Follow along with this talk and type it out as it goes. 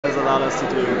allowed us to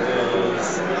do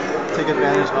is take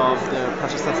advantage of the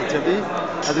pressure sensitivity.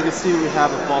 As you can see, we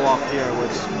have a fall off here,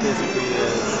 which basically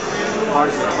is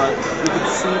hardness, but you can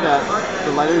see that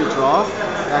the lighter you draw,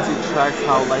 it actually tracks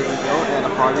how light you go, and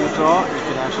the harder you draw, you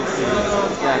can actually see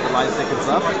that the light thickens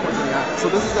up. So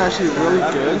this is actually really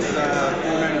good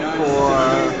for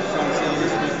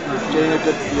getting a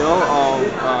good feel of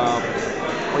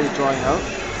what you're drawing out.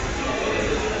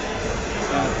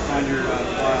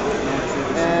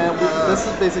 And this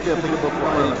is basically applicable for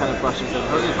any kind of brushes. We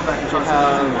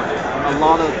have a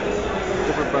lot of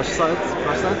different brush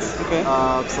sets, okay.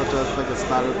 Such as like a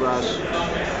spatter brush.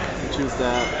 You choose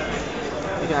that.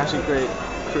 You can actually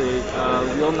create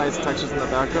real nice textures in the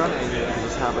background, and you can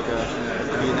just have like a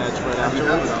green edge right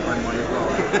afterwards.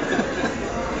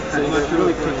 So you get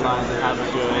really clean lines and have a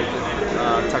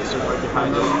good texture right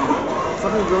behind it.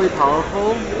 Something really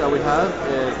powerful that we have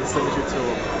is the symmetry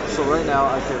tool. So right now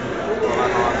I'm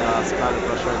on a spatter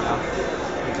brush right now.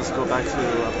 And just go back to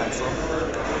a pencil.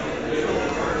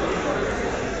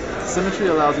 Symmetry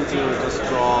allows you to just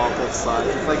draw both sides.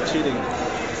 It's like cheating,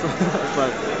 but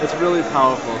it's really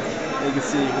powerful. And you can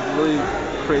see you can really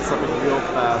create something real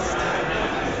fast.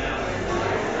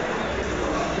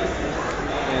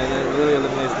 And it really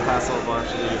eliminates the hassle of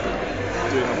actually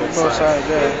doing it both sides.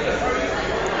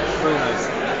 Really nice.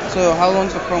 So how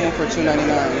long's the promo for $2.99? $2.99.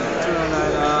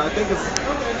 I think it's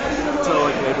until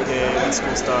like Labor Day when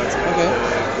school starts. Okay.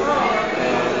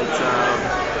 And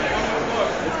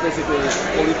it's basically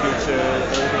fully featured.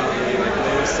 Everything you need, like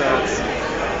layer sets,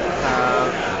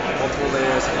 have multiple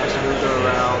layers, you can actually move them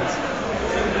around.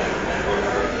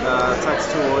 Text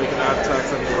tool, you can add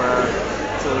text anywhere.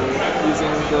 So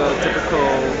using the typical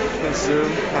zoom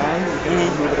pen, you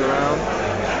can move it around.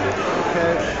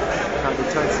 Okay. Have the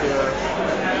text here,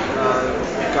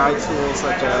 guide tools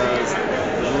such as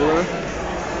the ruler,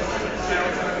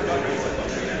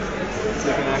 so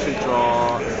you can actually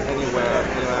draw anywhere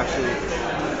and it'll actually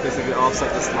basically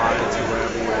offset this line to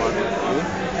wherever you want it to be.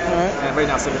 Alright. And right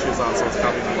now symmetry is on, so it's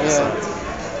copying on both sides.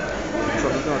 So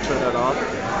I'm just going to turn that off.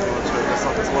 I'm going to turn this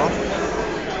off as well.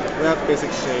 We have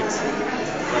basic shapes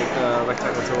like the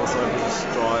rectangle tool, so if you're just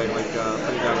drawing, like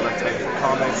putting down a rectangle for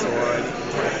comics or any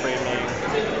kind of framing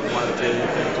you want to do, you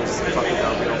can just cut it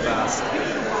down real fast.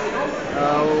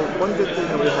 One good thing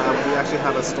that we actually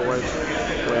have a storage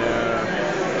where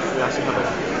we actually have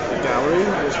a gallery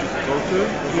which you can go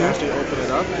through. You can actually open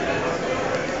it up,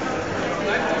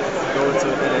 go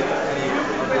into edit,